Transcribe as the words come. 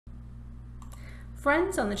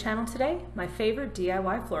Friends, on the channel today, my favorite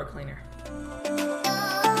DIY floor cleaner.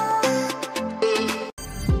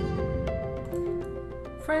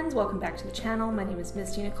 Friends, welcome back to the channel. My name is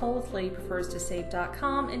Misty Nicole with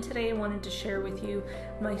LadyPrefersToSave.com, and today I wanted to share with you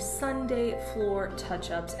my Sunday floor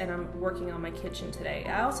touch-ups, and I'm working on my kitchen today.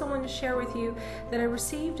 I also wanted to share with you that I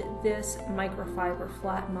received this microfiber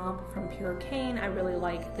flat mop from Pure Cane. I really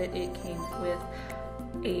like that it came with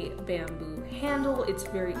a bamboo handle. It's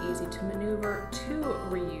very easy to maneuver, two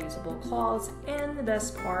reusable claws, and the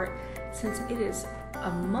best part, since it is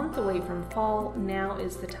a month away from fall, now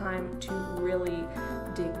is the time to really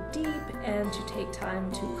dig deep and to take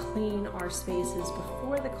time to clean our spaces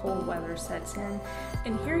before the cold weather sets in.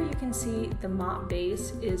 And here you can see the mop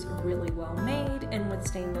base is really well made, and with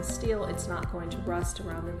stainless steel it's not going to rust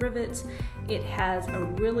around the rivets. It has a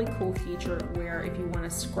really cool feature where if you want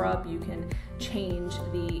to scrub, you can change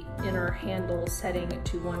the inner handle setting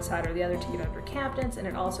to one side or the other to get under cabinets, and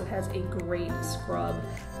it also has a great scrub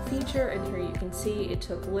feature, and here you can see it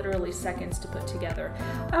took literally seconds to put together.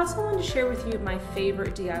 I also wanted to share with you my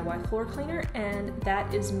favorite DIY floor cleaner, and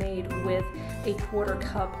that is made with a 1/4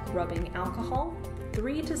 cup rubbing alcohol,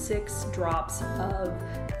 3 to 6 drops of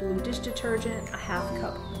blue dish detergent, a 1/2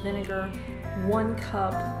 cup vinegar, 1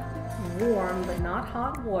 cup warm but not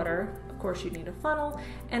hot water. Of course you need a funnel,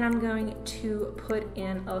 and I'm going to put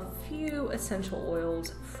in a few essential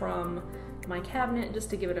oils from my cabinet just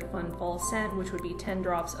to give it a fun fall scent, which would be 10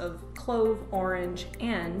 drops of clove, orange,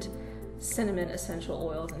 and cinnamon essential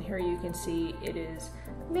oils. And here you can see it is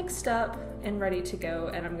mixed up and ready to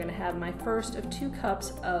go, and I'm going to have my first of 2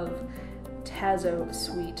 cups of Tazo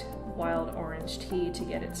sweet wild orange tea to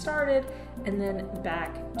get it started, and then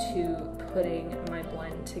back to putting my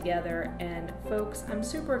blend together. And folks, I'm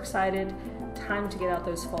super excited. Time to get out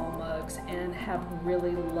those fall mugs, and have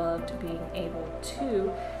really loved being able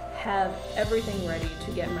to have everything ready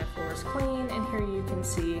to get my floors clean. And here you can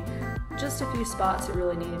see just a few spots that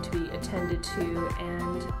really needed to be attended to,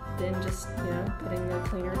 and then just, putting the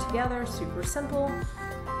cleaner together. Super simple.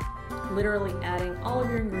 Literally adding all of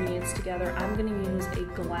your ingredients together. I'm going to use a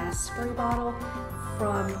glass spray bottle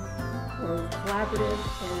from Collabs,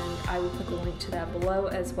 and I will put the link to that below,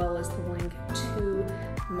 as well as the link to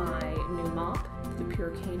my new mop, the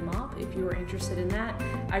Pure Cane mop, if you are interested in that.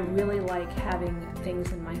 I really like having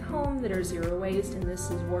things in my home that are zero waste, and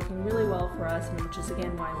this is working really well for us, and which is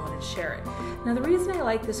again why I wanted to share it. Now, the reason I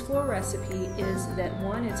like this floor recipe is that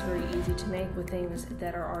 1, it's very easy to make with things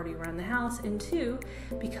that are already around the house, and 2,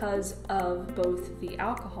 because of both the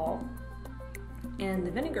alcohol and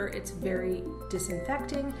the vinegar, it's very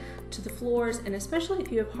disinfecting to the floors, and especially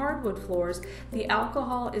if you have hardwood floors, the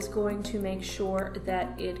alcohol is going to make sure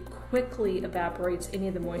that it quickly evaporates any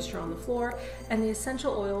of the moisture on the floor, and the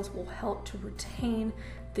essential oils will help to retain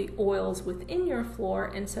the oils within your floor,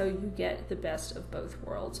 and so you get the best of both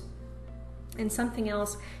worlds. And something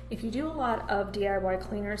else, if you do a lot of DIY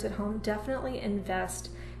cleaners at home, definitely invest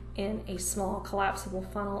in a small collapsible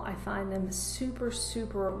funnel. I find them super,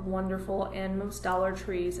 super wonderful, and most Dollar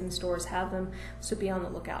Trees and stores have them, so be on the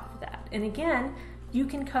lookout for that. And again, you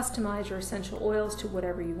can customize your essential oils to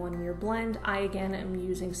whatever you want in your blend. I again am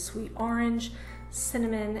using sweet orange,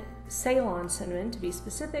 cinnamon, Ceylon cinnamon to be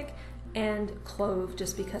specific, and clove,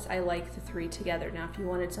 just because I like the 3 together. Now, if you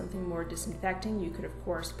wanted something more disinfecting, you could of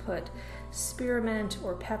course put spearmint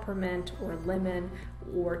or peppermint or lemon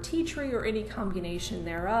or tea tree or any combination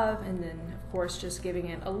thereof, and then of course just giving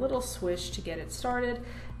it a little swish to get it started.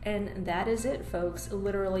 And that is it, folks.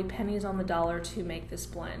 Literally pennies on the dollar to make this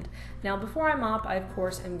blend. Now, before I mop, I of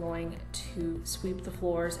course am going to sweep the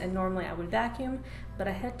floors, and normally I would vacuum, but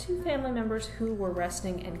I had 2 family members who were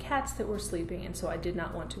resting and cats that were sleeping, and so I did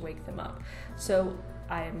not want to wake them up. So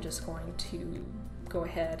I am just going to go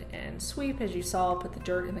ahead and sweep. As you saw, put the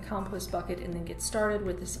dirt in the compost bucket and then get started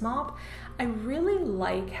with this mop. I really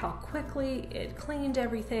like how quickly it cleaned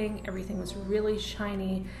everything. Everything was really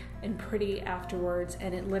shiny and pretty afterwards,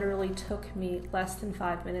 and it literally took me less than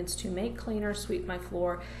 5 minutes to make cleaner, sweep my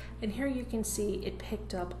floor, and here you can see it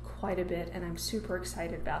picked up quite a bit, and I'm super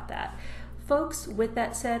excited about that. Folks, with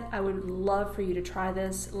that said, I would love for you to try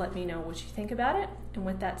this. Let me know what you think about it. And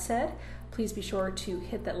with that said, please be sure to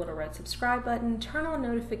hit that little red subscribe button, turn on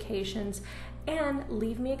notifications, and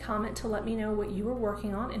leave me a comment to let me know what you are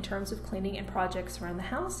working on in terms of cleaning and projects around the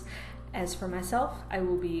house. As for myself, I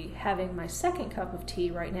will be having my 2nd cup of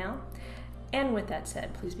tea right now. And with that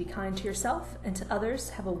said, please be kind to yourself and to others.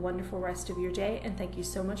 Have a wonderful rest of your day, and thank you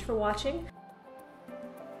so much for watching.